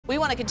We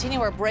want to continue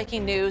our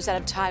breaking news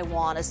out of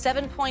Taiwan. A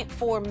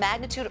 7.4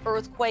 magnitude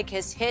earthquake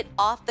has hit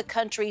off the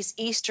country's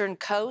eastern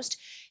coast.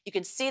 You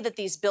can see that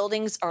these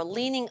buildings are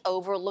leaning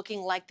over,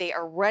 looking like they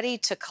are ready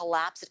to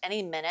collapse at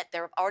any minute.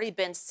 There have already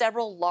been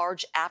several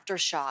large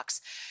aftershocks.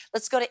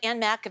 Let's go to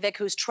Ann Makovic,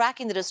 who's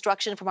tracking the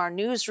destruction from our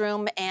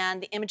newsroom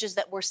and the images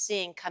that we're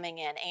seeing coming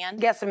in. Ann?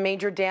 Yes, some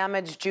major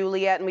damage,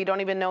 Juliet, and we don't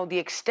even know the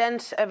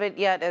extent of it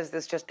yet, as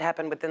this just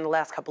happened within the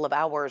last couple of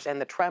hours, and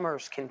the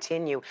tremors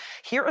continue.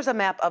 Here is a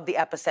map of the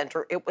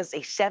epicenter. It was a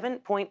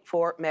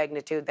 7.4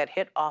 magnitude that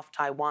hit off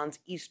Taiwan's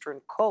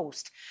eastern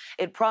coast.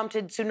 It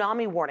prompted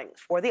tsunami warnings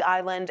for the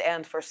island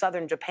and for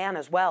southern Japan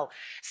as well.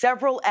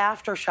 Several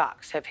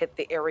aftershocks have hit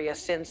the area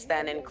since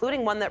then,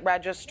 including one that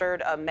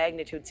registered a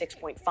magnitude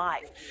 6.5.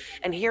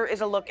 And here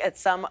is a look at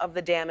some of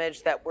the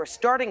damage that we're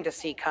starting to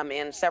see come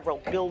in. Several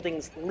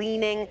buildings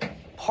leaning,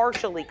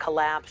 partially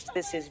collapsed.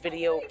 This is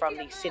video from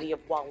the city of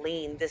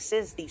Hualien. This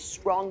is the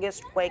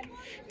strongest quake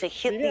to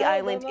hit the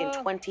island in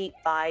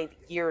 25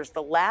 years.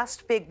 The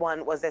last big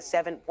one was a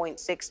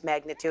 7.6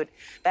 magnitude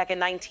back in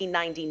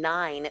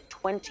 1999.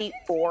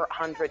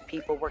 2,400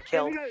 people were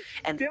killed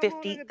and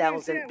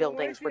 50,000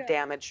 buildings were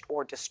damaged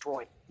or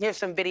destroyed. Here's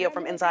some video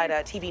from inside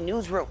a TV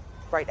newsroom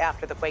right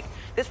after the quake.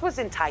 This was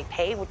in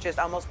Taipei, which is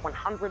almost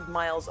 100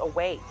 miles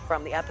away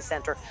from the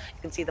epicenter.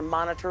 You can see the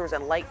monitors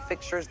and light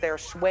fixtures there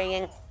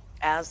swaying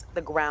as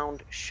the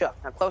ground shook.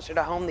 Now, closer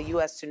to home, the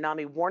U.S.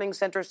 Tsunami Warning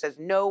Center says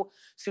no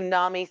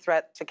tsunami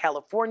threat to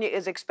California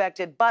is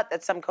expected, but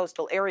that some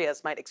coastal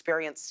areas might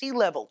experience sea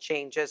level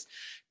changes.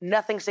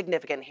 Nothing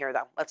significant here,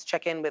 though. Let's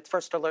check in with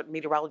First Alert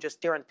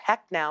meteorologist Darren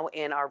Peck now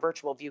in our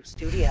virtual view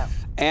studio.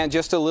 And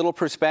just a little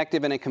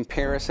perspective and a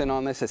comparison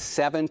on this, a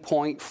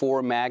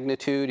 7.4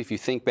 magnitude. If you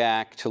think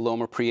back to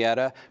Loma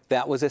Prieta,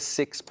 that was a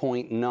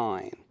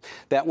 6.9.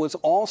 That was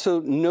also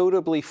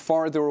notably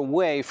farther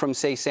away from,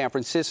 say, San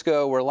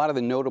Francisco, where a lot of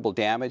the notable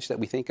damage that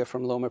we think of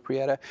from Loma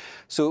Prieta.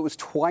 So it was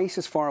twice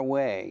as far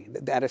away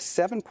at a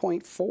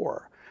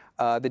 7.4.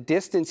 The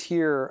distance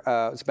here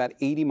is about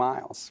 80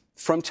 miles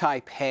from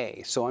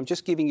Taipei. So I'm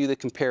just giving you the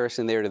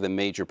comparison there to the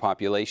major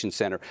population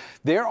center.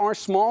 There are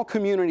small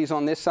communities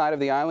on this side of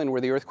the island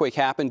where the earthquake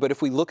happened, but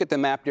if we look at the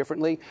map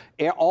differently,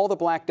 all the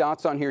black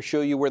dots on here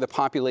show you where the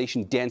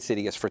population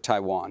density is for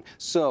Taiwan.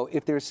 So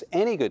if there's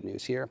any good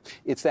news here,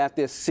 it's that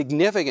this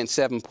significant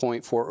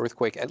 7.4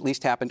 earthquake at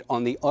least happened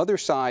on the other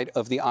side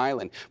of the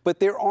island. But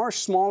there are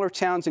smaller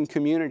towns and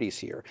communities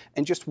here.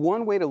 And just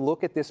one way to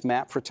look at this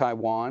map for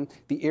Taiwan,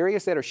 the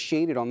areas that are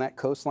shaded on that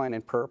coastline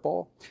in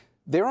purple,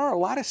 there are a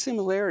lot of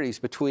similarities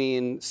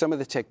between some of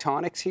the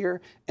tectonics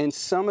here and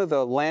some of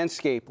the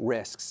landscape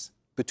risks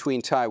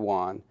between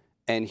Taiwan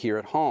and here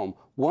at home.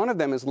 One of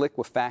them is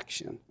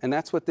liquefaction, and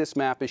that's what this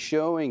map is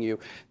showing you.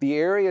 The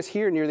areas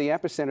here near the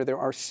epicenter, there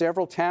are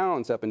several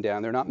towns up and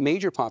down. They're not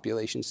major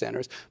population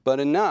centers,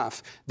 but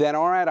enough that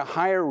are at a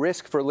higher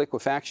risk for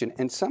liquefaction.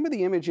 And some of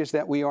the images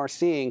that we are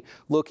seeing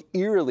look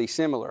eerily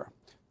similar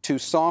to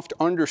soft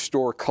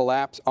understory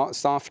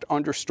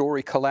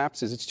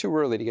collapses. It's too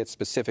early to get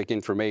specific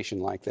information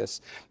like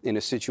this in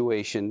a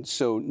situation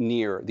so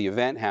near the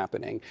event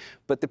happening.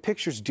 But the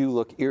pictures do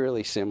look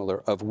eerily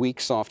similar of weak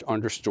soft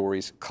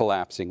understories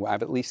collapsing.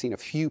 I've at least seen a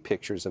few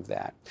pictures of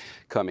that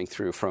coming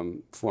through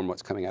from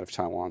what's coming out of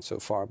Taiwan so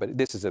far. But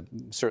this is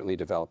certainly a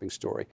developing story.